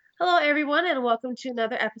Hello, everyone, and welcome to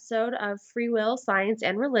another episode of Free Will, Science,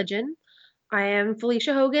 and Religion. I am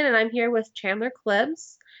Felicia Hogan, and I'm here with Chandler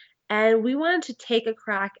Klebs, and we wanted to take a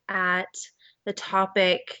crack at the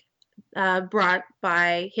topic brought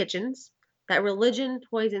by Hitchens that religion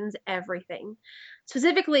poisons everything,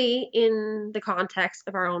 specifically in the context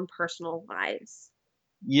of our own personal lives.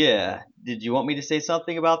 Yeah. Did you want me to say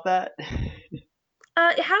something about that?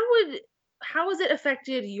 Uh, how would how has it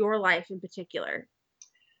affected your life in particular?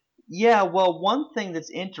 Yeah, well, one thing that's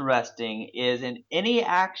interesting is in any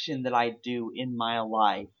action that I do in my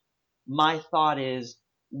life, my thought is,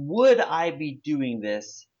 would I be doing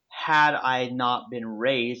this had I not been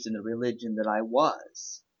raised in the religion that I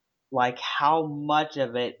was? Like, how much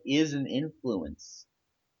of it is an influence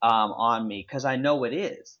on me? Because I know it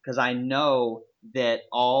is. Because I know that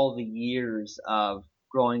all the years of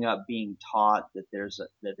growing up being taught that there's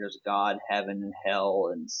God, heaven, and hell,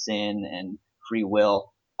 and sin and free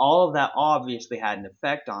will, all of that obviously had an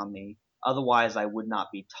effect on me. Otherwise, I would not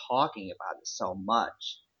be talking about it so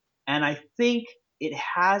much. And I think it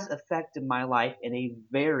has affected my life in a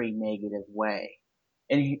very negative way.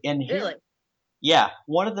 And here, Really? yeah,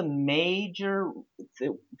 one of the major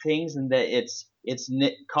th- things in that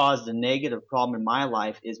caused a negative problem in my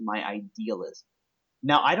life is my idealism.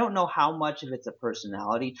 Now, I don't know how much of it's a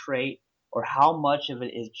personality trait or how much of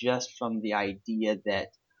it is just from the idea that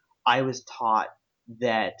I was taught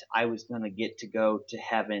that I was going to get to go to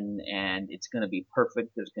heaven and it's going to be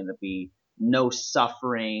perfect. There's going to be no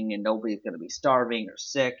suffering and nobody's going to be starving or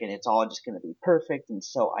sick and it's all just going to be perfect and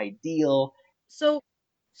so ideal. So,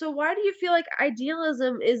 so why do you feel like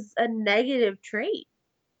idealism is a negative trait?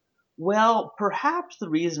 Well, perhaps the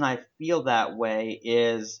reason I feel that way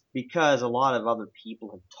is because a lot of other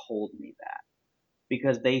people have told me that.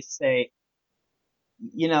 Because they say,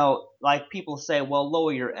 like people say, well,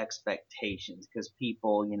 lower your expectations because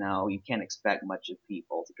people, you can't expect much of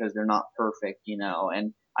people because they're not perfect,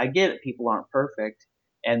 and I get it, people aren't perfect,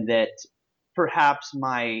 and that perhaps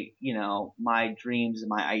my dreams and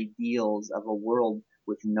my ideals of a world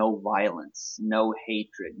with no violence, no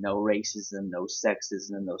hatred, no racism, no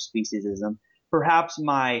sexism, no speciesism, perhaps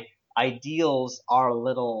my ideals are a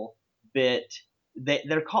little bit,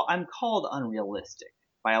 I'm called unrealistic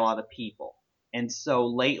by a lot of people. And so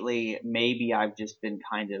lately, maybe I've just been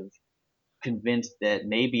kind of convinced that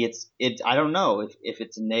maybe I don't know if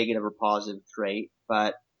it's a negative or positive trait,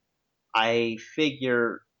 but I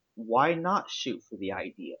figure why not shoot for the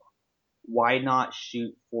ideal? Why not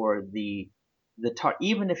shoot for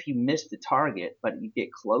even if you miss the target, but you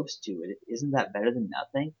get close to it, isn't that better than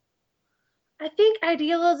nothing? I think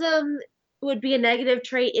idealism would be a negative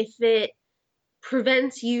trait if it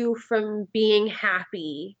prevents you from being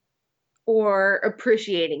happy or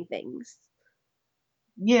appreciating things.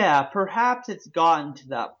 Yeah, perhaps it's gotten to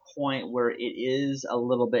that point where it is a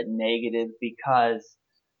little bit negative because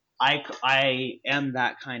I am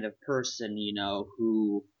that kind of person,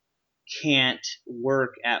 who can't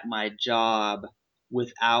work at my job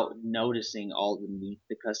without noticing all the meat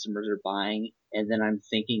the customers are buying. And then I'm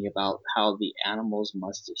thinking about how the animals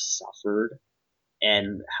must have suffered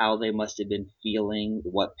and how they must have been feeling,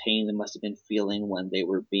 what pain they must have been feeling when they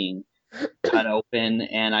were being cut open.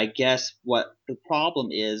 And I guess what the problem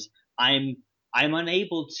is, I'm I'm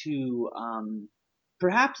unable to.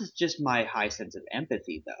 Perhaps it's just my high sense of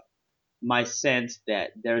empathy, though. My sense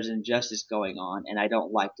that there's injustice going on, and I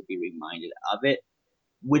don't like to be reminded of it.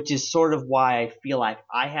 Which is sort of why I feel like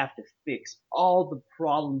I have to fix all the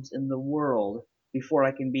problems in the world before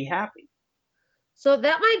I can be happy. So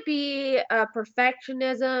that might be a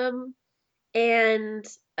perfectionism and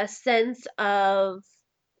a sense of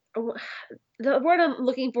the word I'm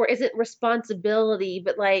looking for isn't responsibility,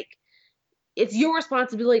 but like it's your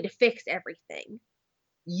responsibility to fix everything.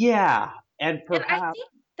 Yeah, and And I perhaps think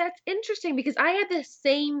that's interesting because I had the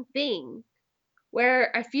same thing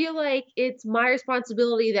where I feel like it's my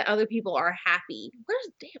responsibility that other people are happy.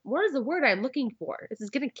 What is the word I'm looking for? This is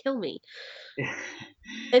gonna kill me.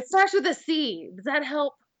 It starts with a C. Does that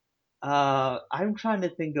help? I'm trying to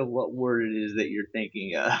think of what word it is that you're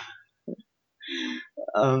thinking of.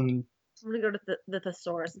 Um, I'm gonna go to the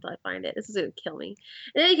thesaurus until I find it. This is gonna kill me.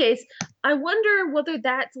 In any case, I wonder whether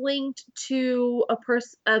that's linked to a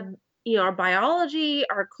person, our biology,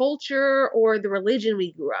 our culture, or the religion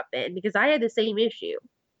we grew up in. Because I had the same issue.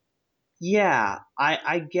 yeah,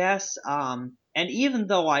 I guess, and even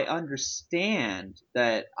though I understand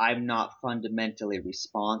that I'm not fundamentally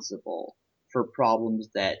responsible for problems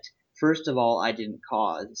that, first of all, I didn't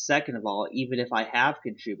cause. Second of all, even if I have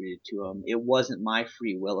contributed to them, it wasn't my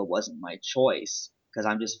free will, it wasn't my choice, because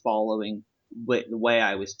I'm just following the way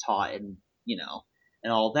I was taught, and, you know.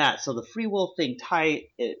 and all that. So the free will thing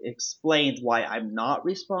it explains why I'm not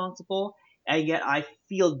responsible, and yet I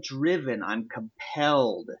feel driven. I'm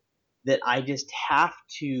compelled that I just have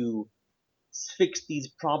to fix these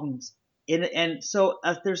problems. And so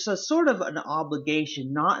there's a sort of an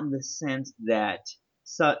obligation, not in the sense that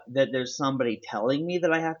that there's somebody telling me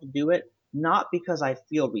that I have to do it, not because I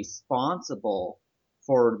feel responsible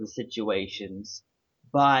for the situations,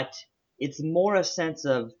 but it's more a sense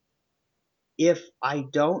of if I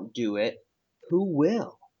don't do it, who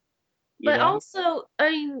will? You But know? also, I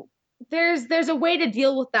mean, there's a way to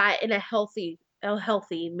deal with that in a healthy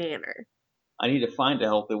manner. I need to find a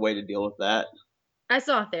healthy way to deal with that. I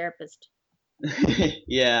saw a therapist.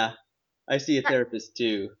 Yeah, I see a That therapist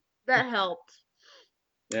too. that helped.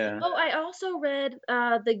 Yeah. Oh, I also read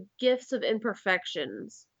The Gifts of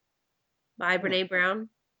Imperfections by Oh, Brene Brown.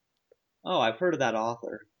 I've heard of that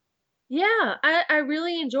author. Yeah, I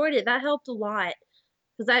really enjoyed it. That helped a lot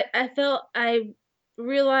because I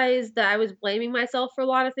realized that I was blaming myself for a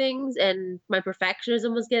lot of things, and my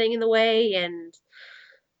perfectionism was getting in the way. And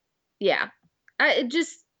yeah, I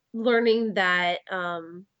just learning that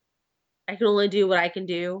I can only do what I can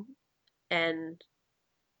do, and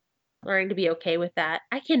learning to be okay with that.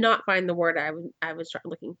 I cannot find the word I was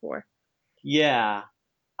looking for. Yeah.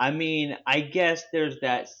 I mean, I guess there's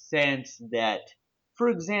that sense that, for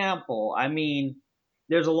example, I mean,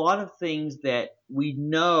 there's a lot of things that we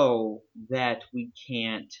know that we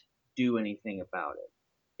can't do anything about it.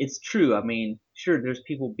 It's true. I mean, sure, there's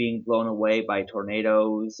people being blown away by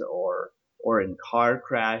tornadoes or in car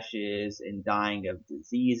crashes and dying of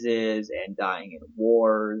diseases and dying in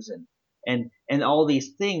wars and all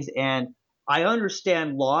these things. And I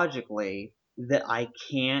understand logically that I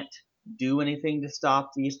can't do anything to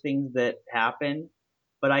stop these things that happen,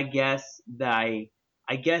 but I guess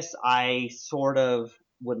I sort of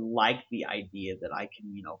would like the idea that I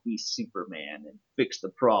can, be Superman and fix the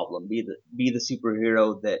problem, be the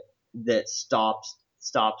superhero that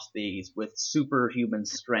stops these with superhuman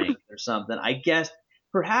strength or something. I guess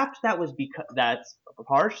perhaps that was because that's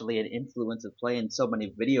partially an influence of playing so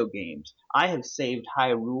many video games. I have saved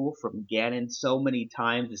Hyrule from Ganon so many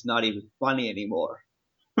times it's not even funny anymore.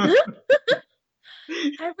 I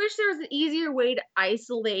wish there was an easier way to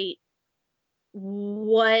isolate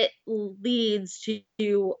what leads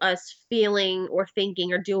to us feeling or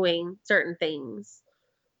thinking or doing certain things.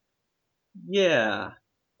 Yeah,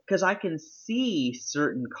 because I can see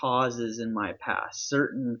certain causes in my past,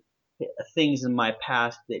 certain things in my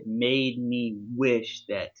past that made me wish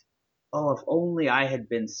that, oh, if only I had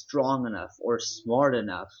been strong enough or smart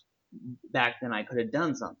enough back then, I could have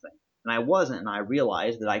done something. And I wasn't, and I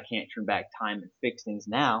realized that I can't turn back time and fix things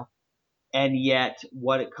now. And yet,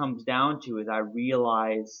 what it comes down to is I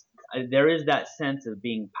realize there is that sense of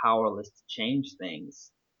being powerless to change things.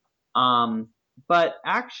 Um, but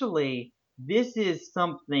actually, this is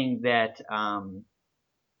something that I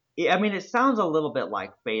mean, it sounds a little bit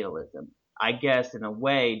like fatalism, I guess, in a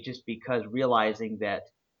way, just because realizing that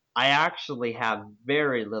I actually have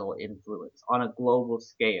very little influence on a global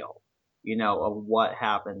scale, of what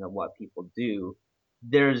happens and what people do.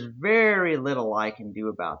 There's very little I can do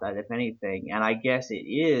about that, if anything. And I guess it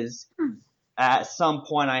is at some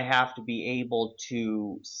point I have to be able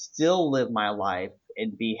to still live my life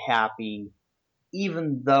and be happy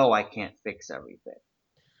even though I can't fix everything.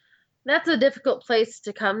 That's a difficult place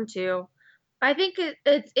to come to. I think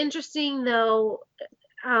it's interesting though,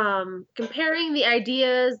 comparing the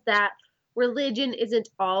ideas that religion isn't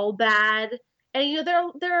all bad. And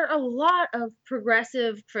there are a lot of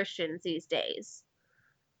progressive Christians these days,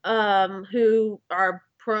 who are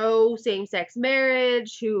pro same sex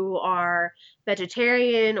marriage, who are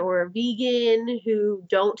vegetarian or vegan, who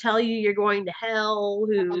don't tell you you're going to hell,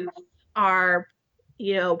 who are,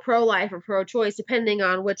 pro life or pro choice, depending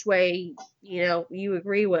on which way, you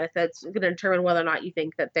agree with. That's going to determine whether or not you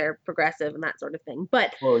think that they're progressive and that sort of thing.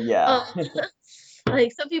 But, Well, yeah. um,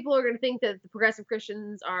 like some people are going to think that the progressive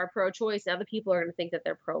Christians are pro choice, other people are going to think that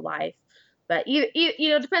they're pro life. But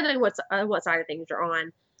depending on what side of things you're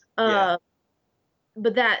on. Yeah. Uh,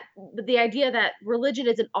 but the idea that religion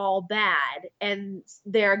isn't all bad, and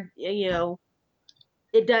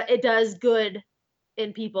it does good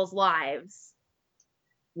in people's lives.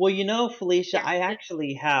 Well, Felicia, Yeah. I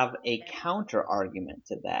actually have a counter argument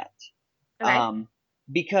to that. Okay. Um,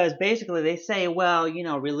 because basically they say, well,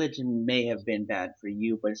 religion may have been bad for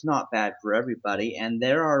you, but it's not bad for everybody. And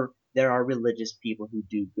there are religious people who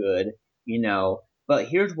do good, But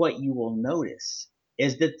here's what you will notice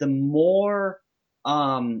is that the more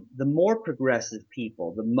progressive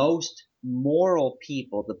people, the most moral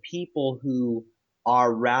people, the people who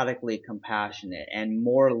are radically compassionate and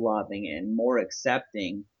more loving and more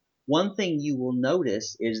accepting, one thing you will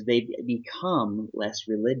notice is they become less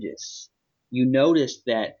religious. You notice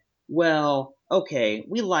that, well, okay,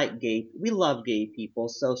 we love gay people,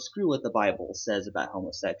 so screw what the Bible says about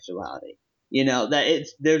homosexuality. That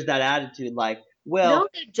there's that attitude like, well, No,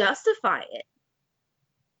 they justify it.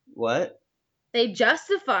 what? They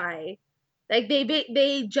justify, like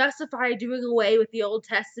they justify doing away with the Old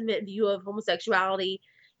Testament view of homosexuality.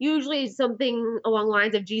 Usually something along the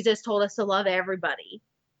lines of Jesus told us to love everybody.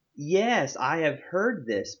 Yes, I have heard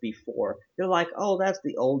this before. They're like, oh, that's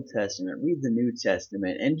the Old Testament. Read the New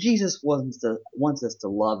Testament. And Jesus wants us to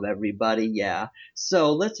love everybody, yeah.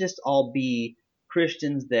 So let's just all be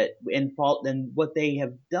Christians that in fault. And what they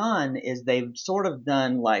have done is they've sort of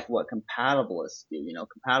done like what compatibilists do.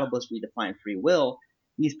 Compatibilists redefine free will.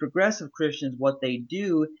 These progressive Christians, what they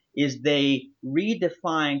do is they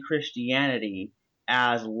redefine Christianity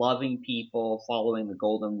as loving people, following the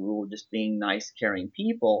golden rule, just being nice, caring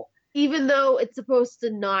people. Even though it's supposed to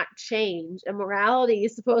not change, and morality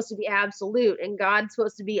is supposed to be absolute, and God's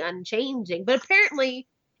supposed to be unchanging. But apparently,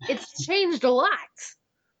 it's changed a lot.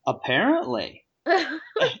 Apparently.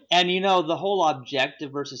 And the whole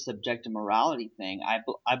objective versus subjective morality thing,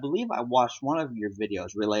 I believe I watched one of your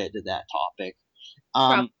videos related to that topic.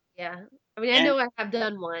 Probably, Um, yeah. I mean, I and know I have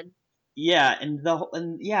done one. yeah,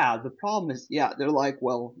 the problem is, yeah, they're like,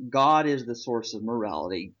 well, God is the source of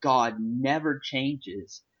morality. God never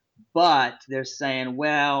changes. But they're saying,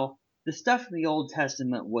 well, the stuff in the Old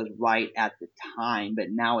Testament was right at the time, but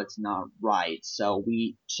now it's not right. So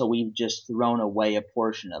we've just thrown away a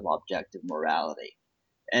portion of objective morality.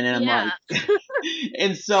 And then I'm Yeah. like,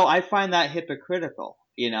 and so I find that hypocritical.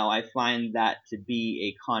 I find that to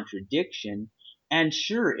be a contradiction. And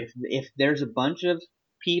sure, if there's a bunch of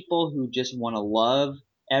people who just want to love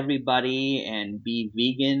everybody and be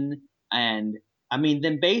vegan, and I mean,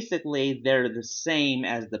 then basically they're the same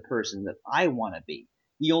as the person that I want to be.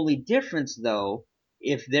 The only difference, though,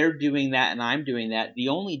 if they're doing that and I'm doing that, the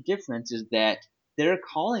only difference is that they're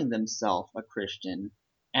calling themselves a Christian,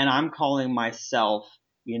 and I'm calling myself,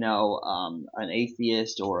 an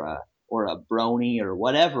atheist or a brony or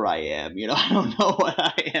whatever I am. I don't know what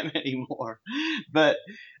I am anymore. But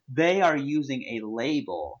they are using a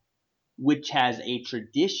label which has a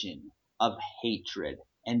tradition of hatred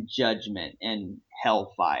and judgment and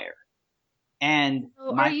hellfire. And So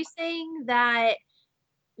are my you saying that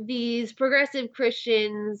these progressive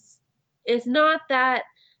Christians, it's not that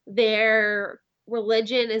their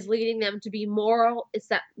religion is leading them to be moral, it's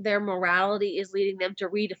that their morality is leading them to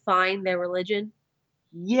redefine their religion?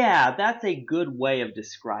 Yeah, that's a good way of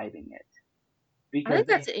describing it I because think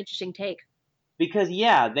that's they an interesting take. because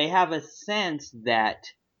yeah, they have a sense that,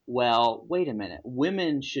 well, wait a minute,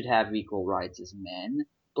 women should have equal rights as men.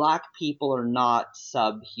 Black people are not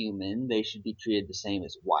subhuman. They should be treated the same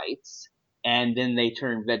as whites. And then they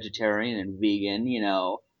turn vegetarian and vegan,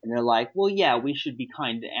 and they're like, well, yeah, we should be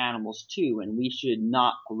kind to animals too, and we should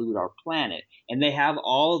not pollute our planet. And they have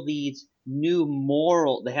all these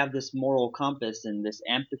they have this moral compass and this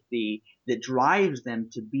empathy that drives them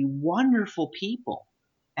to be wonderful people.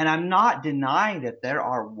 And I'm not denying that there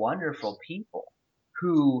are wonderful people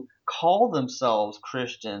who call themselves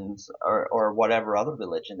Christians or whatever other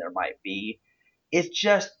religion there might be. It's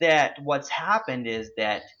just that what's happened is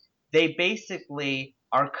that they basically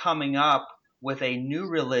are coming up with a new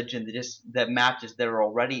religion that matches their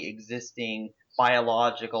already existing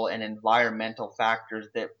biological and environmental factors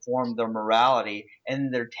that form their morality,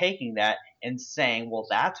 and they're taking that and saying, well,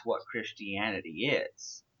 that's what Christianity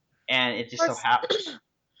is. And it just so Plus, happens.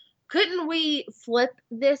 couldn't we flip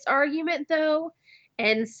this argument though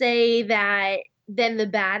and say that then the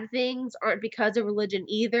bad things aren't because of religion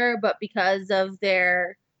either, but because of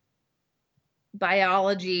their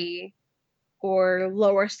biology or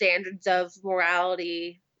lower standards of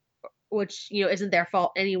morality, which isn't their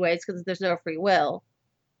fault anyways because there's no free will.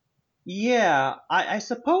 Yeah, I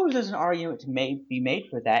suppose there's an argument to be made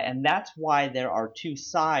for that, and that's why there are two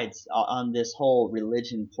sides on this whole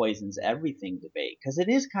religion poisons everything debate, because it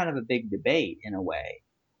is kind of a big debate in a way.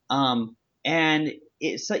 And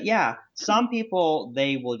so yeah, some people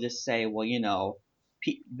they will just say, well,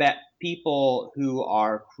 people who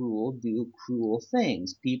are cruel do cruel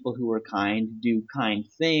things. People who are kind do kind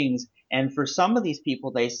things. And for some of these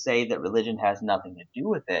people, they say that religion has nothing to do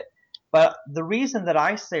with it. But the reason that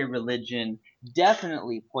I say religion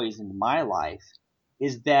definitely poisoned my life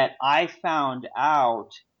is that I found out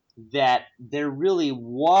that there really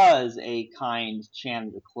was a kind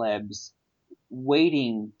Chandler Klebs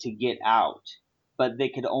waiting to get out, but they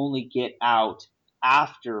could only get out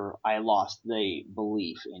after I lost the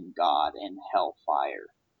belief in God and hellfire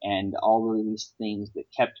and all of these things that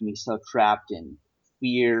kept me so trapped in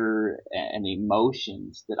fear and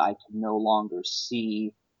emotions that I could no longer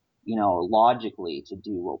see, logically to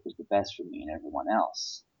do what was the best for me and everyone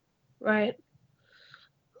else. Right.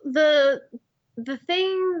 The the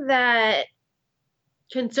thing that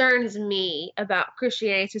concerns me about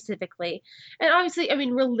Christianity specifically, and obviously, I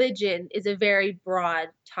mean, religion is a very broad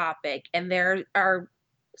topic, and there are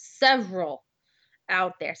several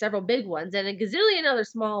out there, several big ones, and a gazillion other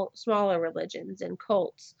smaller religions and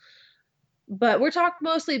cults. But we're talking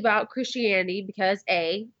mostly about Christianity because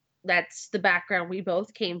A, that's the background we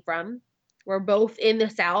both came from. We're both in the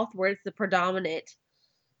South, where it's the predominant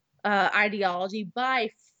ideology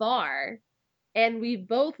by far. And we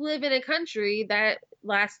both live in a country that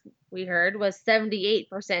last we heard was 78%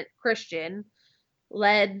 Christian,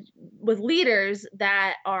 led with leaders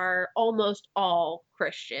that are almost all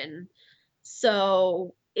Christian.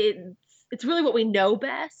 So it's really what we know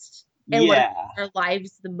best and what Yeah. affects our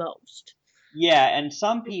lives the most. Yeah, and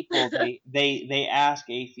some people they ask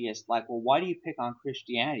atheists like, well, why do you pick on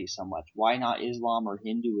Christianity so much? Why not Islam or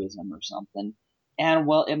Hinduism or something? And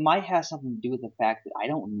well, it might have something to do with the fact that I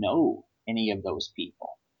don't know any of those people.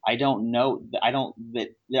 I don't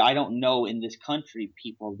know in this country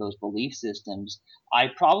people of those belief systems. I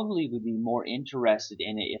probably would be more interested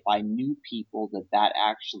in it if I knew people that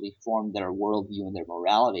actually formed their worldview and their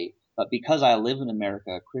morality. But because I live in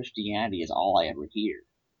America, Christianity is all I ever hear.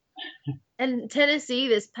 And Tennessee,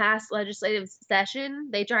 this past legislative session,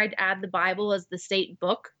 they tried to add the Bible as the state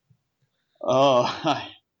book. Oh,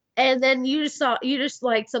 And then you just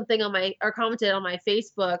like something on my or commented on my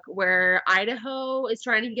Facebook where Idaho is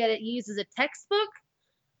trying to get it used as a textbook.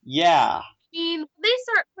 yeah, I mean, they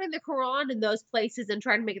start putting the Quran in those places and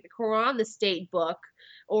trying to make the Quran the state book,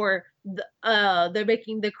 or they're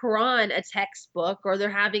making the Quran a textbook, or they're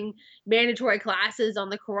having mandatory classes on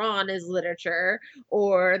the Quran as literature,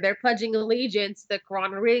 or they're pledging allegiance to the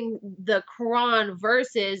Quran, or reading the Quran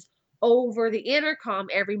verses over the intercom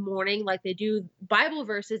every morning, like they do Bible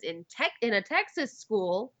verses in a Texas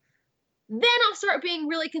school. Then I'll start being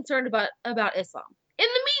really concerned about Islam. In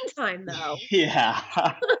the meantime, though, yeah.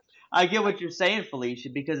 I get what you're saying, Felicia,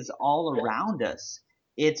 because it's all around us.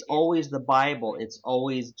 It's always the Bible. It's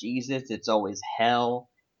always Jesus. It's always hell,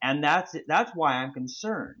 and that's why I'm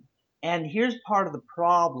concerned. And here's part of the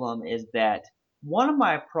problem is that one of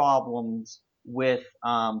my problems with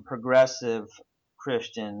progressive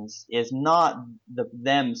Christians is not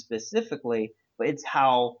them specifically, but it's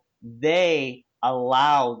how they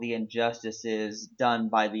allow the injustices done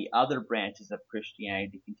by the other branches of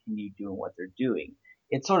Christianity to continue doing what they're doing.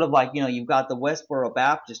 It's sort of like, you've got the Westboro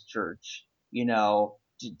Baptist Church,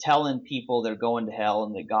 telling people they're going to hell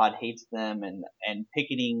and that God hates them and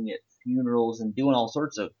picketing at funerals and doing all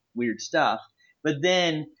sorts of weird stuff. But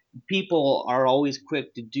then people are always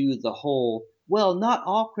quick to do the whole, well, not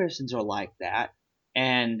all Christians are like that.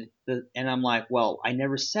 And I'm like, well, I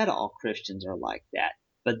never said all Christians are like that.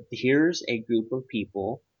 But here's a group of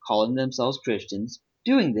people calling themselves Christians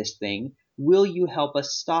doing this thing. Will you help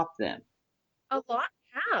us stop them? a lot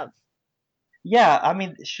have. Yeah, I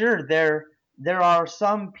mean, sure, there are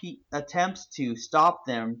some attempts to stop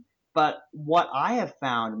them, but what I have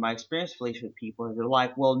found in my experience, Felicia, with people is they're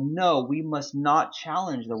like, well, no, we must not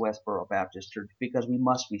challenge the Westboro Baptist Church because we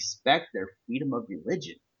must respect their freedom of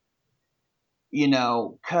religion.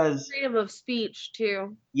 Because Freedom of speech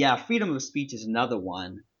too. yeah, freedom of speech is another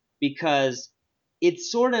one because it's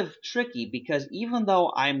sort of tricky because even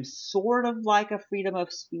though I'm sort of like a freedom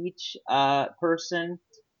of speech person,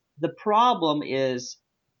 the problem is,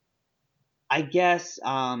 I guess,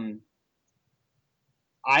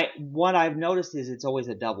 what I've noticed is it's always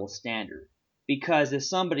a double standard because if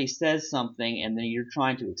somebody says something and then you're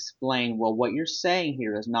trying to explain, well, what you're saying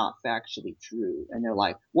here is not factually true, and they're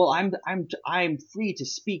like, well, I'm free to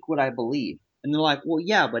speak what I believe, and they're like, well,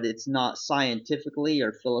 yeah, but it's not scientifically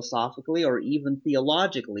or philosophically or even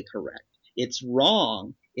theologically correct. It's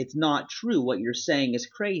wrong. It's not true. What you're saying is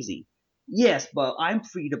crazy. Yes, but I'm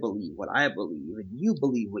free to believe what I believe, and you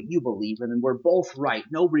believe what you believe, and then we're both right.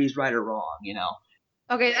 Nobody's right or wrong.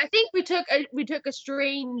 Okay, I think we took a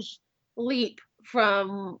strange leap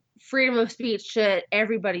from freedom of speech to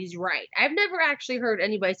everybody's right. I've never actually heard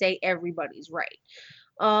anybody say everybody's right.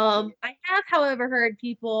 I have, however, heard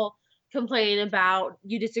people complain about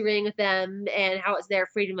you disagreeing with them and how it's their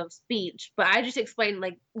freedom of speech. But I just explained,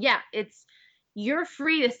 like, yeah, it's you're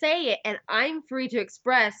free to say it, and I'm free to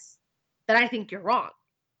express that I think you're wrong.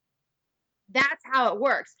 That's how it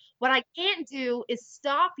works. What I can't do is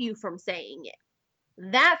stop you from saying it.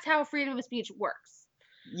 That's how freedom of speech works.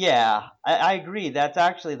 Yeah, I agree. That's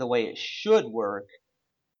actually the way it should work.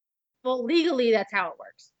 Well, legally, that's how it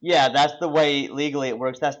works. Yeah, that's the way legally it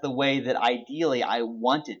works. That's the way that ideally I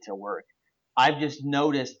want it to work. I've just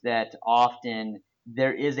noticed that often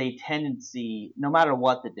there is a tendency, no matter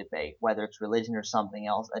what the debate, whether it's religion or something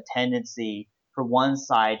else, a tendency for one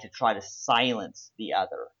side to try to silence the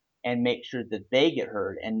other and make sure that they get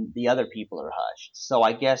heard and the other people are hushed. So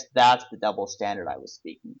I guess that's the double standard I was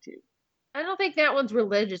speaking to. I don't think that one's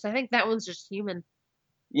religious. I think that one's just human.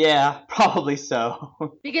 Yeah, probably so.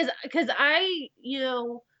 Because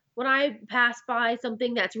when I pass by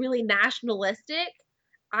something that's really nationalistic,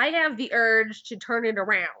 I have the urge to turn it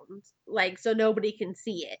around, like so nobody can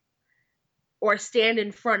see it or stand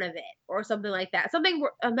in front of it or something like that.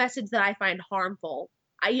 A message that I find harmful.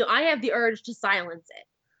 I have the urge to silence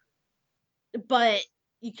it, but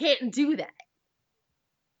you can't do that.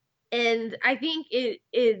 And I think it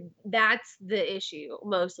that's the issue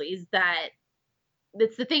mostly is that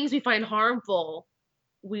it's the things we find harmful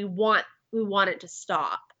we want we want it to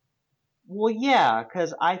stop. Well, yeah,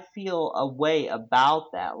 because I feel a way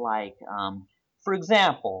about that. Like, for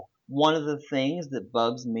example, one of the things that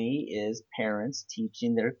bugs me is parents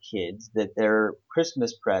teaching their kids that their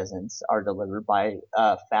Christmas presents are delivered by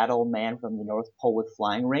a fat old man from the North Pole with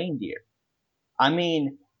flying reindeer. I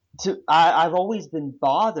mean, I've always been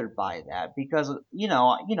bothered by that because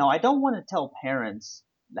I don't want to tell parents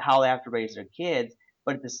how they have to raise their kids,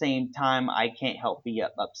 but at the same time, I can't help be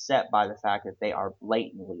upset by the fact that they are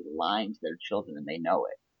blatantly lying to their children and they know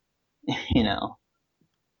it. You know.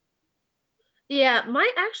 Yeah,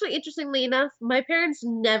 interestingly enough, my parents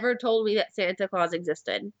never told me that Santa Claus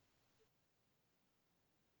existed.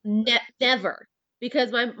 Never.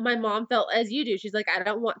 Because my mom felt as you do. She's like, I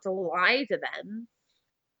don't want to lie to them.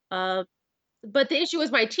 Uh, but the issue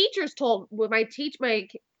was my preschool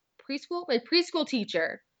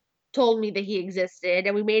teacher told me that he existed,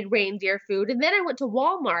 and we made reindeer food. And then I went to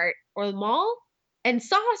Walmart or the mall and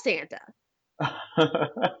saw Santa.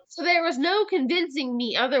 So there was no convincing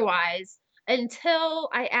me otherwise until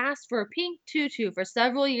I asked for a pink tutu for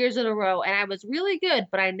several years in a row, and I was really good,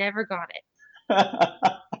 but I never got it.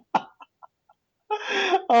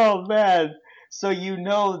 Oh man. So you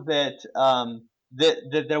know that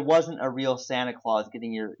that there wasn't a real Santa Claus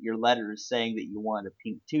getting your letters saying that you wanted a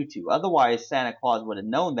pink tutu. Otherwise, Santa Claus would have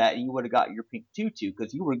known that and you would have got your pink tutu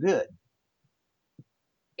because you were good.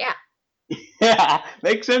 Yeah, Yeah,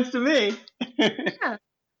 makes sense to me. yeah.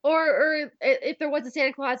 Or if there was a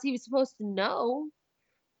Santa Claus, he was supposed to know,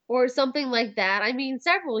 or something like that. I mean,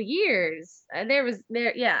 several years.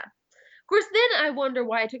 Yeah. Of course, then I wonder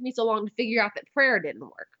why it took me so long to figure out that prayer didn't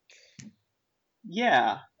work.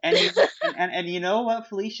 Yeah, and you know what,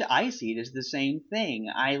 Felicia? I see it as the same thing.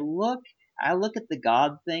 I look at the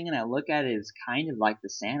God thing and I look at it as kind of like the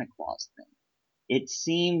Santa Claus thing. It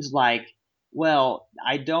seems like, well,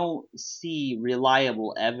 I don't see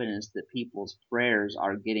reliable evidence that people's prayers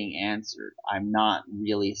are getting answered. I'm not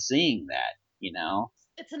really seeing that, you know?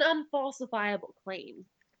 It's an unfalsifiable claim.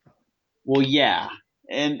 Well, yeah.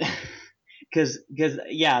 And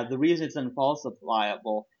yeah, the reason it's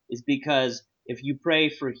unfalsifiable is because if you pray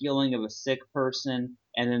for healing of a sick person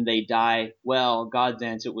and then they die, well, God's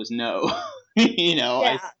answer was no.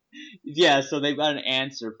 Yeah. Yeah, so they've got an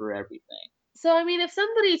answer for everything. So, I mean, if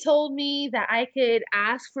somebody told me that I could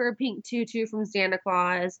ask for a pink tutu from Santa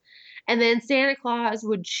Claus, and then Santa Claus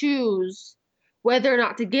would choose whether or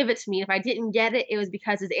not to give it to me, if I didn't get it, it was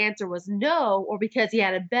because his answer was no, or because he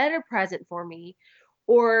had a better present for me,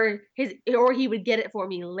 or he would get it for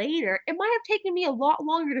me later, it might have taken me a lot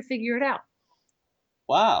longer to figure it out.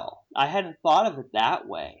 Wow, I hadn't thought of it that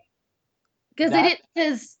way. That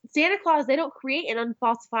Because Santa Claus, they don't create an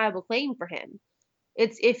unfalsifiable claim for him.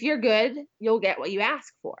 It's if you're good, you'll get what you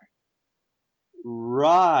ask for.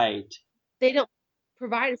 right. They don't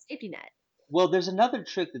provide a safety net. Well, there's another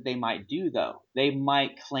trick that they might do though. They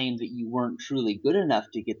might claim that you weren't truly good enough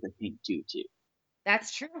to get the pink tutu.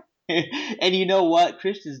 That's true. And you know what?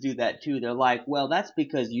 Christians do that too. They're like, well, that's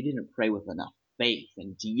because you didn't pray with enough faith,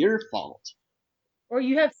 and it's your fault. Or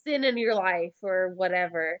you have sin in your life or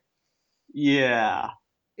whatever. Yeah.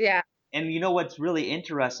 Yeah. And you know what's really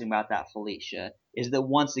interesting about that, Felicia, is that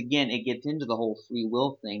once again it gets into the whole free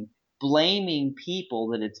will thing, blaming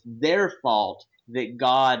people that it's their fault that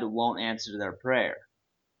God won't answer their prayer.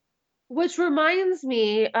 Which reminds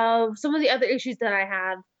me of some of the other issues that I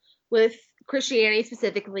have with Christianity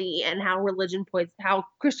specifically and how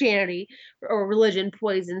Christianity or religion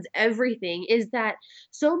poisons everything is that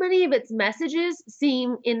so many of its messages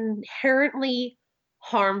seem inherently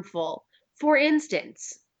harmful. For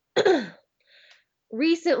instance,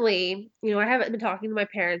 recently, I haven't been talking to my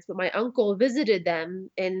parents, but my uncle visited them,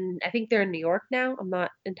 and I think they're in New York now. I'm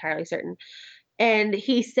not entirely certain. And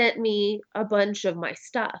he sent me a bunch of my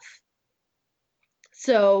stuff.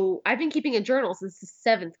 So I've been keeping a journal since the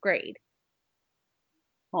seventh grade.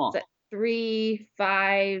 Huh. So 3,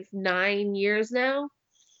 5, 9 years now.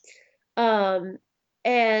 Um,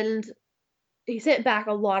 and he sent back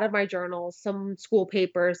a lot of my journals, some school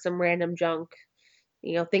papers, some random junk,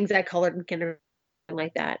 things I colored in kindergarten,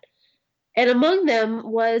 like that. And among them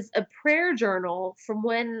was a prayer journal from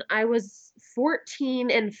when I was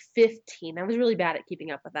 14 and 15. I was really bad at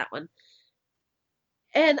keeping up with that one.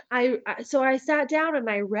 And so I sat down and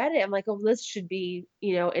I read it. I'm like, "Oh, this should be,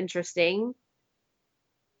 interesting."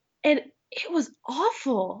 And it was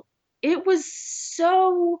awful. It was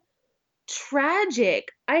so tragic.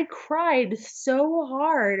 I cried so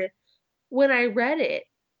hard when I read it.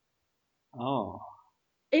 Oh.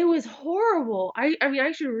 It was horrible. I mean,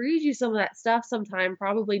 I should read you some of that stuff sometime,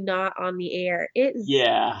 probably not on the air.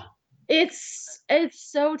 Yeah. It's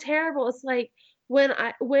so terrible. It's like when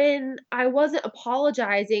I wasn't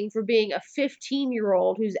apologizing for being a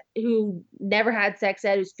 15-year-old who never had sex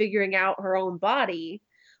ed, who's figuring out her own body.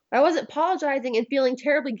 I wasn't apologizing and feeling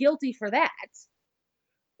terribly guilty for that.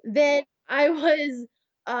 Then I was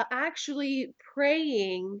actually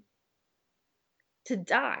praying to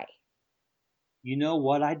die You know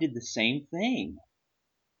what? I did the same thing.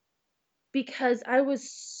 because I was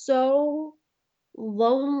so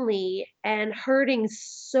lonely and hurting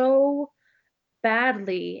so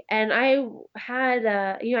badly, and I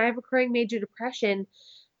have recurring major depression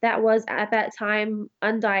that was at that time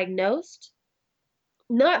undiagnosed.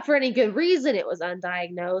 Not for any good reason it was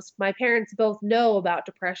undiagnosed. My parents both know about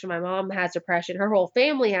depression. My mom has depression, her whole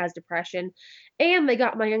family has depression, and they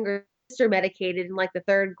got my younger sister medicated in, like, the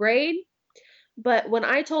 3rd grade, but when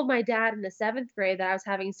I told my dad in the 7th grade that I was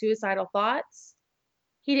having suicidal thoughts,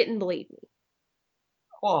 he didn't believe me.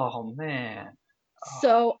 Oh man. Oh,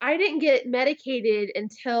 So, I didn't get medicated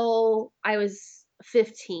until I was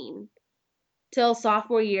 15. Till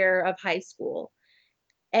sophomore year of high school,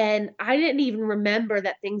 and I didn't even remember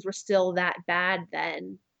that things were still that bad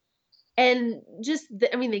then, and just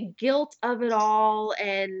the guilt of it all,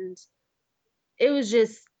 and it was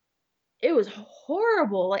just it was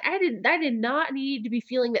horrible. Like, I did not need to be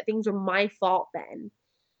feeling that things were my fault then,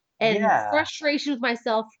 and yeah. frustration with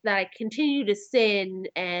myself that I continue to sin,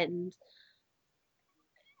 and,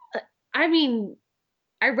 uh, I mean,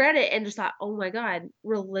 I read it and just thought, "Oh my god,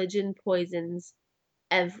 religion poisons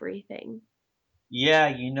everything." Yeah,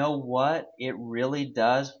 you know what? It really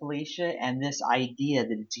does, Felicia. And this idea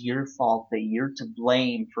that it's your fault, that you're to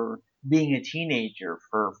blame for being a teenager,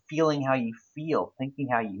 for feeling how you feel, thinking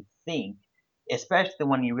how you think, especially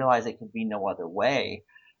when you realize it could be no other way.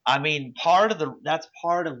 I mean, that's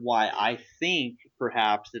part of why I think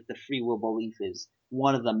perhaps that the free will belief is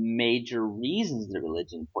one of the major reasons that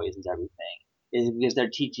religion poisons everything is because they're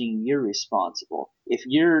teaching you're responsible. If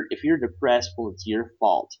you're depressed, well, it's your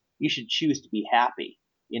fault. You should choose to be happy.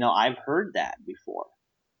 I've heard that before.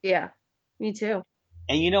 Yeah, me too.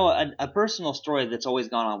 And a personal story that's always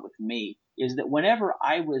gone on with me is that whenever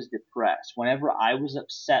I was depressed, whenever I was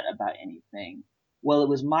upset about anything, well, it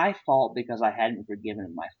was my fault because I hadn't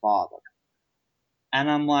forgiven my father. And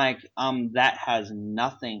I'm like, that has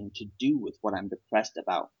nothing to do with what I'm depressed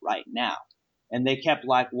about right now. And they kept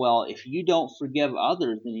like, well, if you don't forgive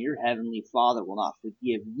others, then your heavenly Father will not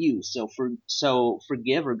forgive you. So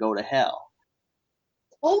forgive or go to hell.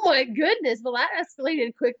 Oh my goodness, well, that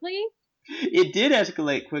escalated quickly. It did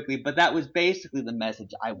escalate quickly, but that was basically the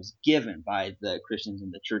message I was given by the Christians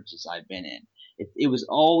in the churches I've been in. It was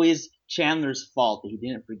always Chandler's fault that he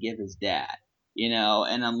didn't forgive his dad,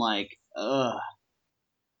 and I'm like, ugh.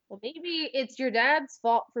 Well, maybe it's your dad's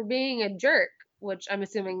fault for being a jerk, which I'm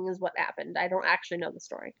assuming is what happened. I don't actually know the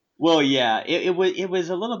story. Well, yeah, it was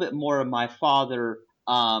a little bit more of my father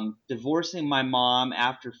divorcing my mom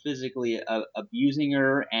after physically abusing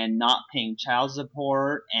her and not paying child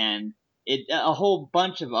support and a whole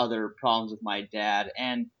bunch of other problems with my dad.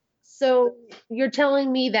 And So you're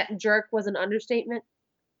telling me that jerk was an understatement?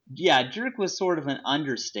 yeah, jerk was sort of an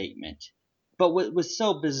understatement. But what was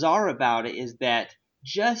so bizarre about it is that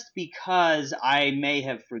just because I may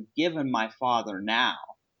have forgiven my father now,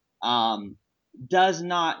 um, does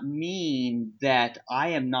not mean that I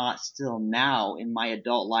am not still now in my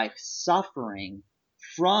adult life suffering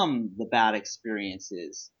from the bad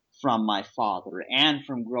experiences from my father and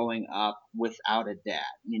from growing up without a dad,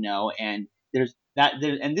 and there's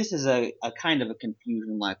and this is a kind of a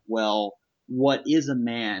confusion like, well, what is a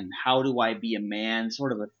man? How do I be a man?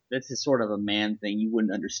 This is sort of a man thing you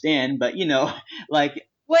wouldn't understand, but like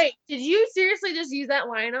Wait, did you seriously just use that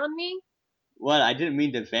line on me? what? I didn't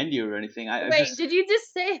mean to offend you or anything. I Wait, just did you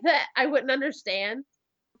just say that I wouldn't understand?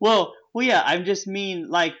 yeah, I just mean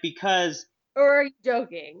like because Or are you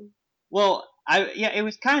joking? well, it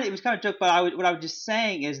was kind of joke, but what I was just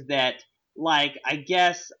saying is that like I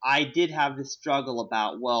guess I did have this struggle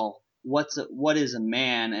about well, what is a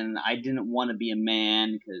man, and I didn't want to be a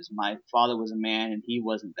man because my father was a man and he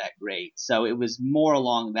wasn't that great, so it was more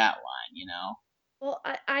along that line. Well,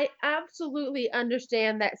 I absolutely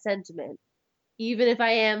understand that sentiment, even if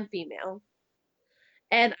I am female.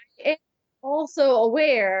 And I am also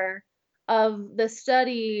aware of the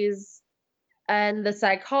studies and the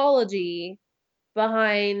psychology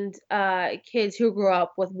behind kids who grew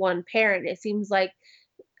up with one parent. It seems like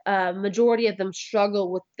majority of them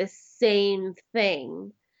struggle with the same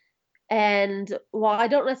thing. And while I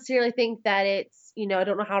don't necessarily think that it's, I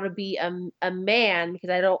don't know how to be a man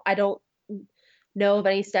because I don't know of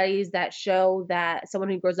any studies that show that someone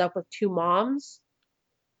who grows up with two moms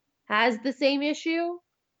has the same issue.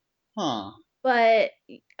 Huh. But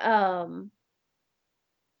um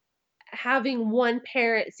having one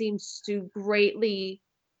parent seems to greatly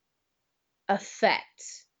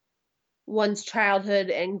affect one's childhood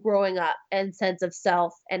and growing up and sense of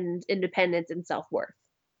self and independence and self-worth.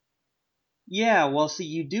 Yeah, well, see,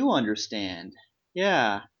 you do understand.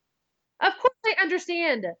 Yeah. Of course I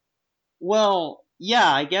understand. Well, yeah,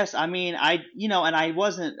 I guess. I mean, and I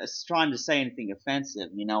wasn't trying to say anything offensive.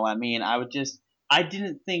 I mean, I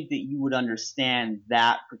didn't think that you would understand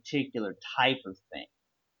that particular type of thing.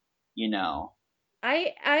 You know.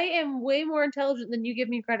 I am way more intelligent than you give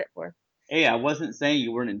me credit for. Hey, I wasn't saying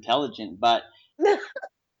you weren't intelligent, but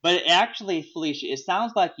actually, Felicia, it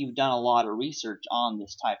sounds like you've done a lot of research on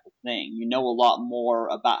this type of thing. You know a lot more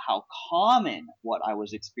about how common what I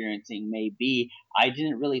was experiencing may be. I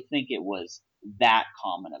didn't really think it was that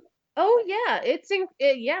common of it. Oh yeah,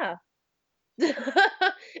 yeah.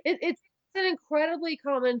 It's an incredibly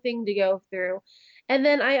common thing to go through. And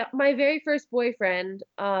then my very first boyfriend,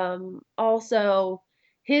 also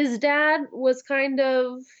his dad was kind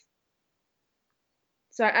of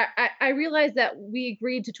so I realized that we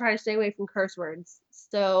agreed to try to stay away from curse words.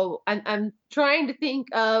 So I'm trying to think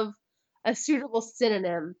of a suitable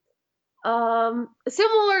synonym.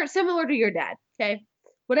 Similar to your dad. Okay,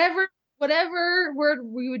 whatever whatever word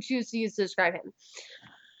we would choose to use to describe him.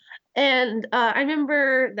 And I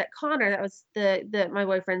remember that Connor, that was the my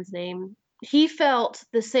boyfriend's name. He felt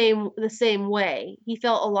the same way. He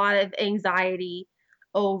felt a lot of anxiety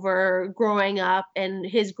over growing up, and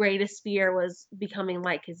his greatest fear was becoming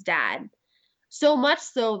like his dad. So much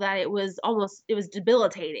so that it was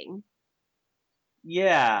debilitating.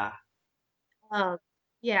 Yeah, Um,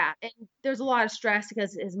 yeah, and there's a lot of stress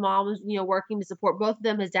because his mom was, working to support both of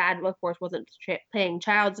them. His dad, of course, wasn't paying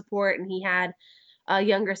child support, and he had a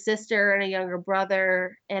younger sister and a younger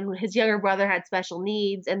brother, and his younger brother had special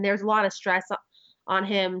needs, and there's a lot of stress on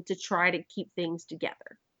him to try to keep things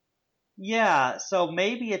together. yeah. So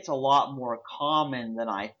maybe it's a lot more common than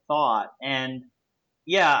I thought, and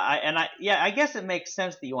yeah, I guess it makes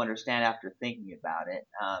sense that you understand after thinking about it.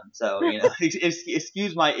 So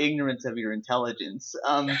excuse my ignorance of your intelligence.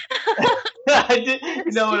 I did,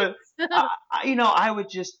 Excuse. I was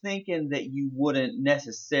just thinking that you wouldn't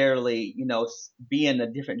necessarily, be in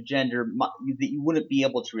a different gender, that you wouldn't be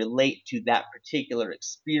able to relate to that particular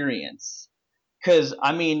experience. Because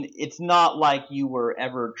I mean, it's not like you were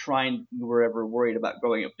ever worried about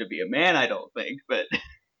growing up to be a man. I don't think, but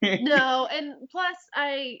No, and plus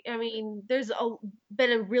I mean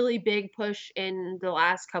been a really big push in the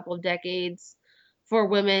last couple of decades for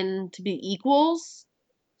women to be equals.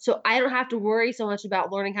 So I don't have to worry so much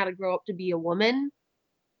about learning how to grow up to be a woman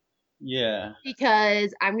yeah,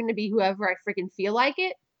 because I'm going to be whoever I freaking feel like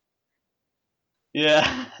it,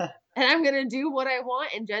 yeah. and I'm going to do what I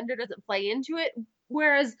want, and gender doesn't play into it.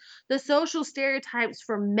 Whereas the social stereotypes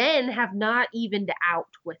for men have not evened out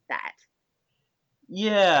with that.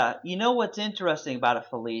 Yeah, you know what's interesting about it,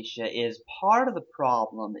 Felicia, is part of the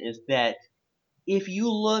problem is that if you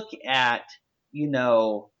look at, you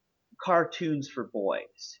know, cartoons for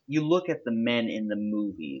boys, you look at the men in the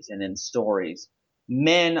movies and in stories,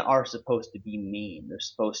 men are supposed to be mean, they're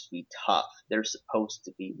supposed to be tough, they're supposed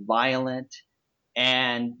to be violent,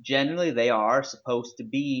 and generally they are supposed to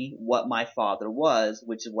be what my father was,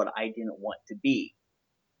 which is what I didn't want to be.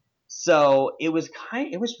 So it was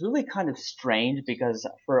really kind of strange because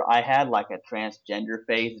I had like a transgender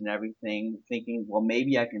phase and everything, thinking, well,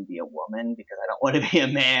 maybe I can be a woman because I don't want to be a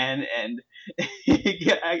man, and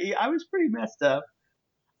yeah, I was pretty messed up.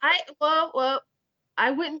 Well,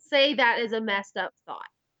 I wouldn't say that is a messed up thought.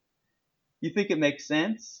 You think it makes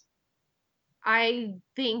sense? I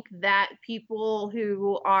think that people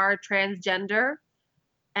who are transgender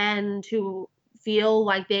and who feel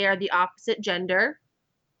like they are the opposite gender,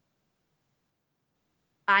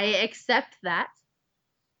 I accept that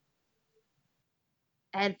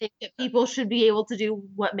and think that people should be able to do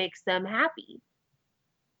what makes them happy.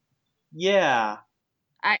 Yeah,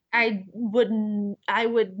 I would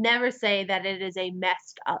never say that it is a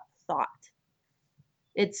messed up thought.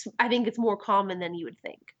 I think it's more common than you would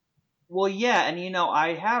think. well, yeah, and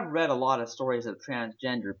I have read a lot of stories of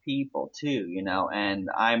transgender people too, and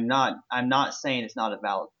I'm not saying it's not a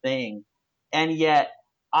valid thing, and yet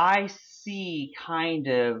I see kind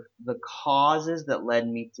of the causes that led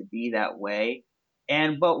me to be that way.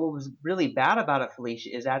 And but what was really bad about it,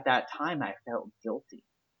 Felicia, is at that time I felt guilty.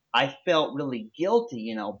 I felt really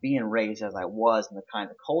guilty, being raised as I was and the kind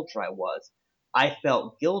of culture I was. I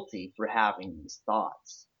felt guilty for having these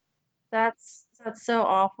thoughts. That's so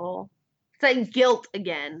awful. It's like guilt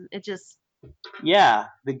again. It just Yeah,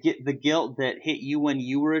 the guilt that hit you when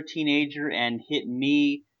you were a teenager and hit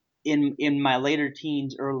me in my later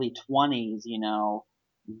teens, early 20s,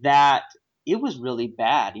 that it was really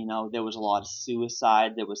bad. There was a lot of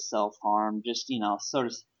suicide, there was self-harm, just, sort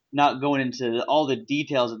of not going into all the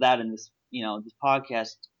details of that in this, this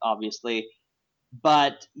podcast, obviously.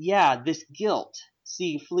 But yeah, this guilt.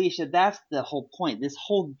 See, Felicia, that's the whole point. This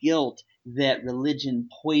whole guilt that religion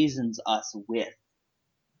poisons us with,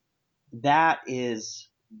 that is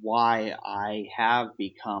why I have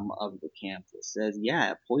become of the camp that says,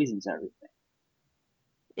 yeah, it poisons everything.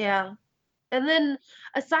 yeah. And then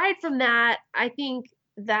aside from that, I think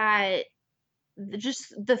that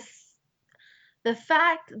just the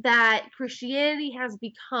fact that Christianity has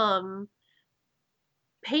become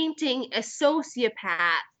painting a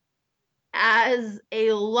sociopath as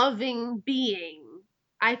a loving being,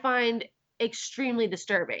 I find extremely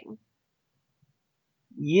disturbing.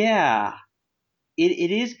 Yeah,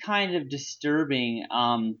 it is kind of disturbing.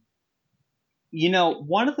 One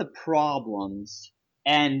of the problems,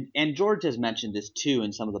 and George has mentioned this too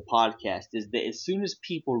in some of the podcasts, is that as soon as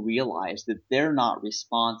people realize that they're not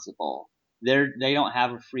responsible, they don't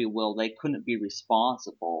have a free will, they couldn't be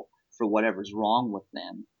responsible for whatever's wrong with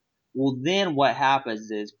them. Well, then what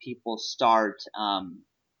happens is people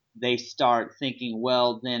they start thinking,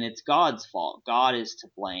 well, then it's God's fault. God is to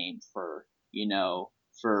blame for,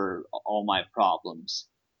 for all my problems.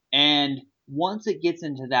 And once it gets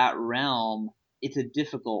into that realm, it's a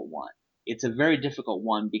difficult one. It's a very difficult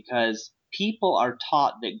one because people are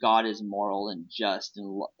taught that God is moral and just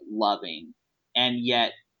and loving, and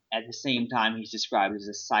yet at the same time he's described as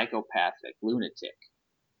a psychopathic lunatic.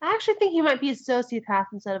 I actually think he might be a sociopath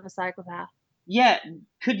instead of a psychopath. Yeah,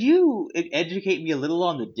 could you educate me a little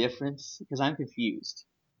on the difference? Because I'm confused.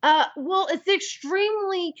 Well, it's an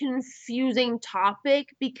extremely confusing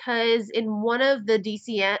topic because in one of the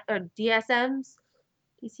DCM or DSMs,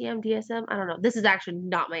 DCM, DSM, I don't know. This is actually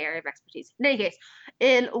not my area of expertise. In any case,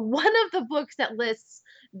 in one of the books that lists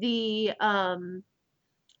the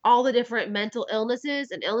all the different mental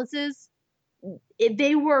illnesses and illnesses,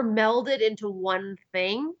 they were melded into one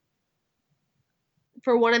thing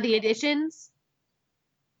for one of the editions,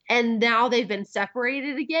 and now they've been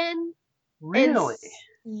separated again. And Really?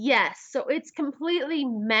 yes, so it's completely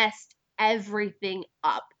messed everything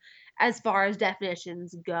up as far as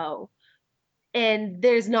definitions go. And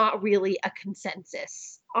there's not really a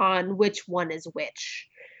consensus on which one is which.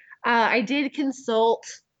 I did consult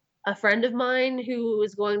a friend of mine who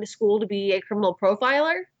is going to school to be a criminal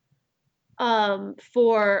profiler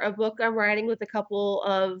for a book I'm writing with a couple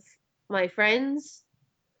of my friends.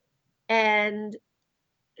 And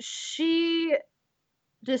she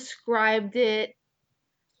described it,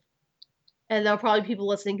 and there'll probably be people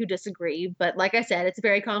listening who disagree, but like I said, it's a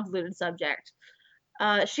very convoluted subject.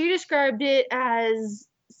 She described it as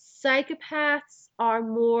psychopaths are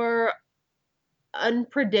more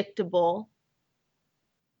unpredictable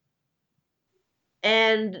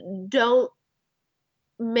and don't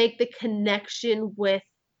make the connection with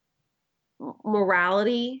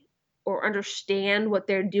morality or understand what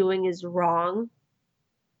they're doing is wrong.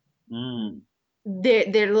 Mm.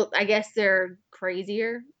 They're I guess they're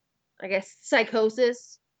crazier. I guess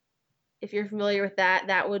psychosis, if you're familiar with that,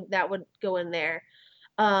 that would go in there.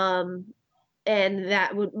 Um, and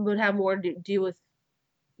that would have more to do with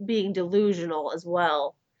being delusional as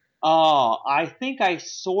well. Oh, I think I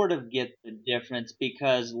sort of get the difference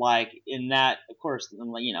because, like, in that, of course,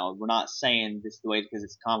 we're not saying this the way because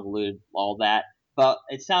it's convoluted, all that, but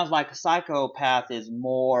it sounds like a psychopath is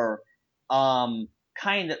more,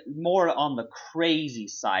 kind of more on the crazy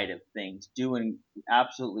side of things, doing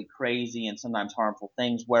absolutely crazy and sometimes harmful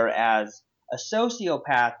things, whereas a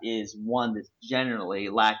sociopath is one that's generally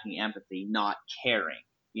lacking empathy, not caring,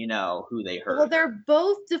 who they Well, hurt. they're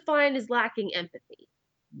both defined as lacking empathy.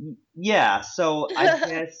 Yeah, so I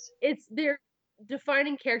guess. It's their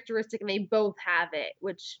defining characteristic and they both have it,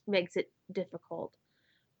 which makes it difficult.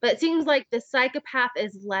 But it seems like the psychopath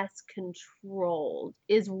is less controlled,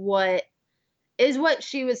 is what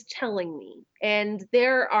she was telling me. And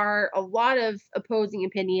there are a lot of opposing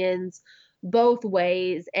opinions both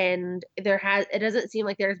ways, and it doesn't seem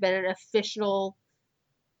like there's been an official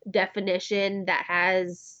definition that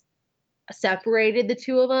has separated the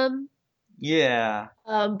two of them. Yeah.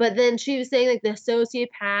 But then she was saying like the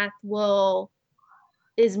sociopath will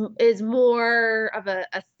is more of a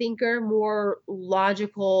thinker, more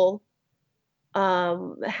logical,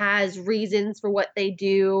 has reasons for what they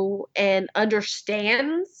do and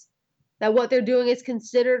understands that what they're doing is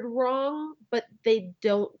considered wrong, but they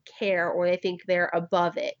don't care or they think they're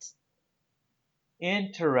above it.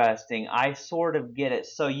 Interesting. I sort of get it.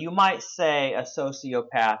 So you might say a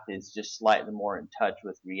sociopath is just slightly more in touch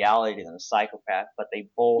with reality than a psychopath, but they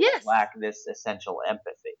both Yes. lack this essential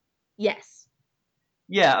empathy. Yes.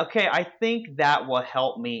 Yeah, okay. I think that will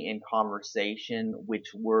help me in conversation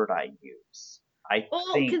which word I use. I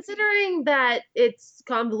Well, think. considering that it's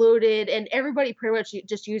convoluted and everybody pretty much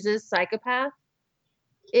just uses psychopath,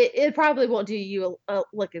 it probably won't do you a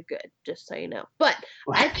lick of good, just so you know. But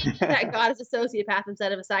I think that God is a sociopath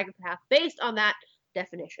instead of a psychopath based on that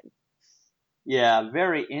definition. Yeah,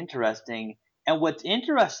 very interesting. And what's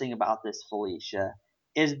interesting about this, Felicia,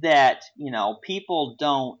 is that, people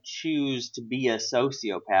don't choose to be a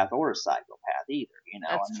sociopath or a psychopath either,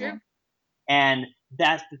 That's I true. mean, and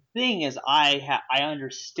that's the thing is I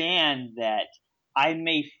understand that I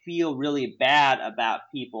may feel really bad about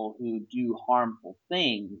people who do harmful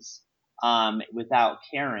things, without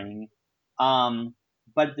caring. Um,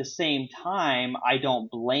 but at the same time, I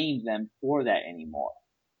don't blame them for that anymore.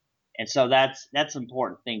 And so that's an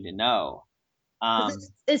important thing to know. Because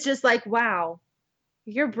Um, it's just like, wow,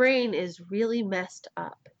 your brain is really messed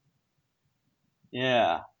up.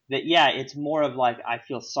 yeah, yeah, it's more of like I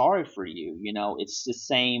feel sorry for you. It's the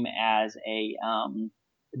same as a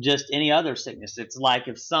just any other sickness. It's like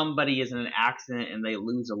if somebody is in an accident and they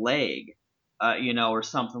lose a leg, or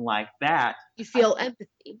something like that. You I feel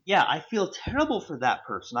empathy. Yeah, I feel terrible for that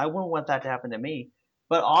person. I wouldn't want that to happen to me.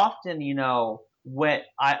 But often, when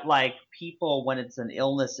I like people when it's an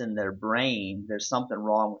illness in their brain, there's something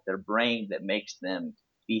wrong with their brain that makes them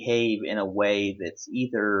behave in a way that's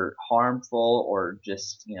either harmful or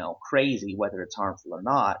just, crazy, whether it's harmful or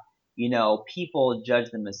not. People judge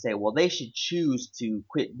them and say, well, they should choose to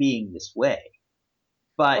quit being this way.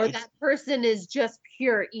 But Or it's that person is just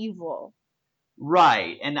pure evil.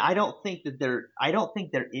 right, and I don't think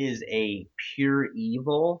there is a pure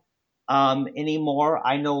evil anymore.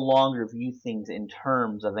 I no longer view things in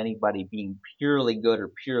terms of anybody being purely good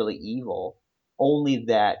or purely evil, only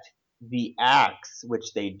that the acts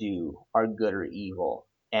which they do are good or evil.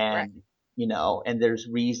 Right. And there's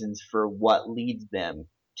reasons for what leads them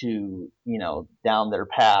to, down their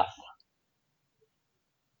path.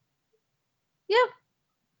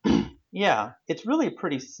 Yeah. Yeah, it's really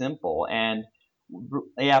pretty simple. And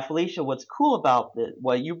yeah, Felicia, what's cool about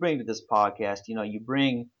what you bring to this podcast, you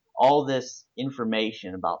bring all this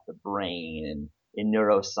information about the brain and in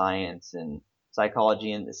neuroscience and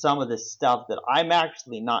psychology and some of this stuff that I'm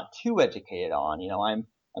actually not too educated on.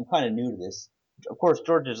 I'm kind of new to this. Of course,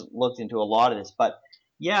 George has looked into a lot of this, but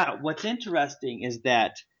yeah, what's interesting is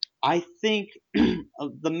that I think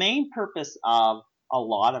the main purpose of a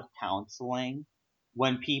lot of counseling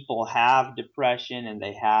when people have depression and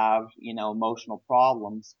they have, emotional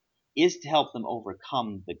problems is to help them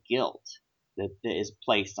overcome the guilt that is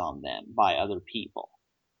placed on them by other people.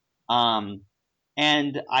 Um,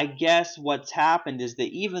 and I guess what's happened is that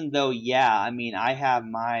even though, yeah, I mean, I have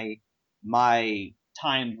my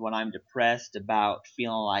times when I'm depressed about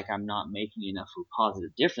feeling like I'm not making enough of a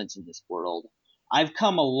positive difference in this world, I've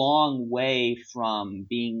come a long way from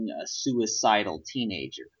being a suicidal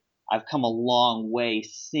teenager. I've come a long way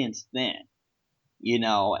since then,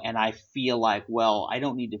 and I feel like, well, I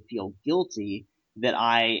don't need to feel guilty that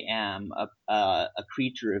I am a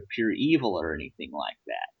creature of pure evil or anything like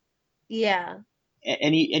that. Yeah.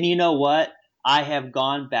 And you know what? I have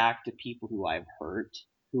gone back to people who I've hurt,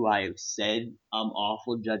 who I've said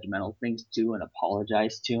awful judgmental things to and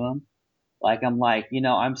apologized to them. Like I'm like,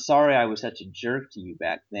 I'm sorry I was such a jerk to you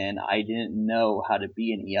back then. I didn't know how to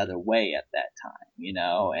be any other way at that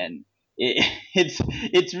time, and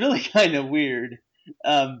it's really kind of weird.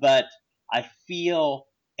 But I feel,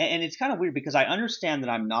 and it's kind of weird because I understand that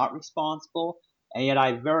I'm not responsible, and yet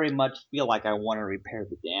I very much feel like I want to repair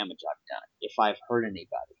the damage I've done if I've hurt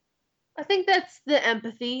anybody. I think that's the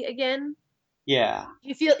empathy again. Yeah.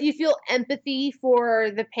 You feel empathy for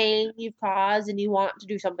the pain you've caused and you want to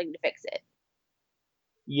do something to fix it.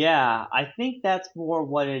 Yeah, I think that's more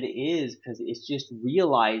what it is because it's just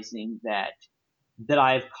realizing that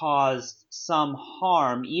I've caused some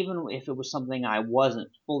harm, even if it was something I wasn't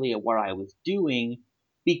fully aware I was doing,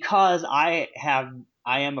 because I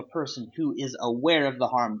am a person who is aware of the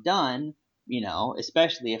harm done,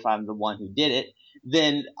 especially if I'm the one who did it,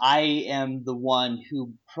 then I am the one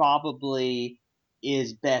who probably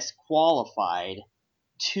is best qualified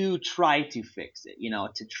to try to fix it,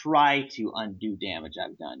 to try to undo damage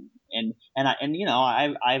I've done.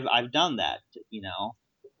 I've done that, you know.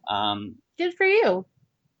 Um, Good for you.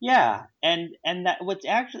 yeah, and that what's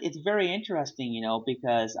actually it's very interesting,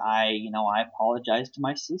 because I apologized to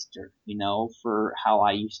my sister, for how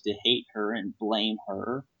I used to hate her and blame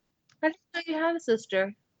her. I didn't know you had a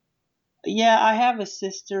sister. Yeah, I have a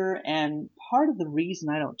sister, and part of the reason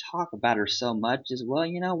I don't talk about her so much is, well,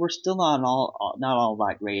 we're still not all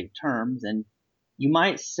that great of terms, and you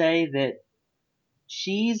might say that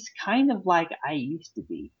she's kind of like I used to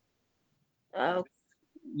be. Oh,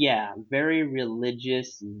 Yeah, very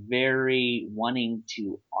religious, very wanting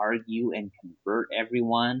to argue and convert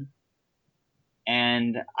everyone.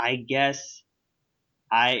 And I guess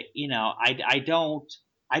I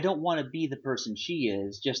don't want to be the person she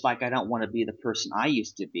is, just like I don't want to be the person I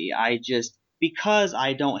used to be. Because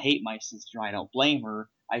I don't hate my sister, I don't blame her.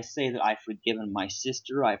 I say that I've forgiven my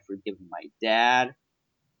sister, I've forgiven my dad.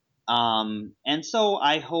 And so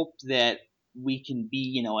I hope that we can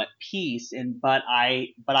be, at peace. But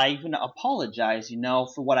I even apologize,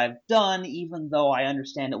 for what I've done, even though I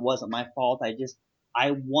understand it wasn't my fault.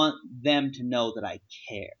 I want them to know that I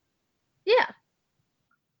care. yeah,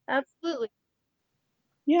 absolutely.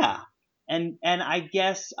 Yeah. And I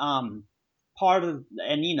guess part of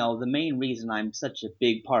and the main reason I'm such a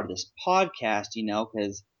big part of this podcast,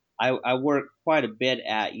 because I work quite a bit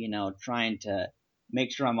at, trying to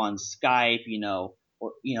make sure I'm on Skype,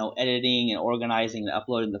 or editing and organizing and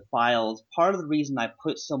uploading the files. Part of the reason I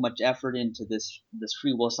put so much effort into this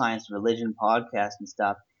free will science and religion podcast and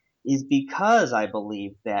stuff is because I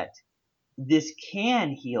believe that this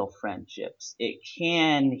can heal friendships. It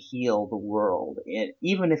can heal the world.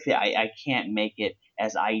 Even if I can't make it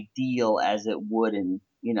as ideal as it would in,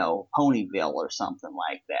 Ponyville or something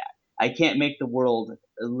like that. I can't make the world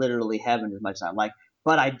literally heaven as much as I like,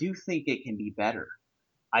 but I do think it can be better.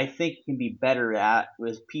 I think it can be better at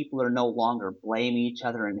as people are no longer blaming each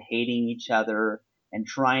other and hating each other and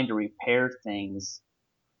trying to repair things.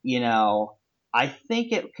 You know, I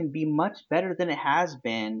think it can be much better than it has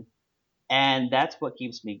been, and that's what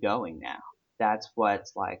keeps me going now. That's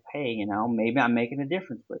what's like, hey, maybe I'm making a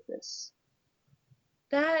difference with this.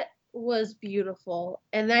 That was beautiful.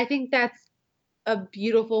 And I think that's a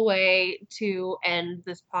beautiful way to end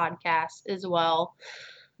this podcast as well.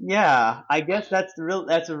 Yeah, I guess that's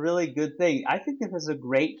a really good thing. I think this is a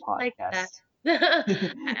great Like that. podcast.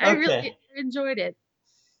 I Okay. really enjoyed it.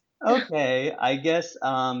 Okay. I guess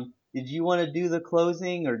did you want to do the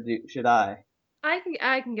closing or should I?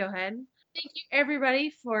 I can go ahead. Thank you everybody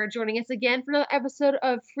for joining us again for another episode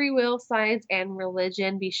of Free Will, Science, and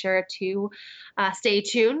Religion. Be sure to stay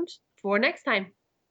tuned for next time.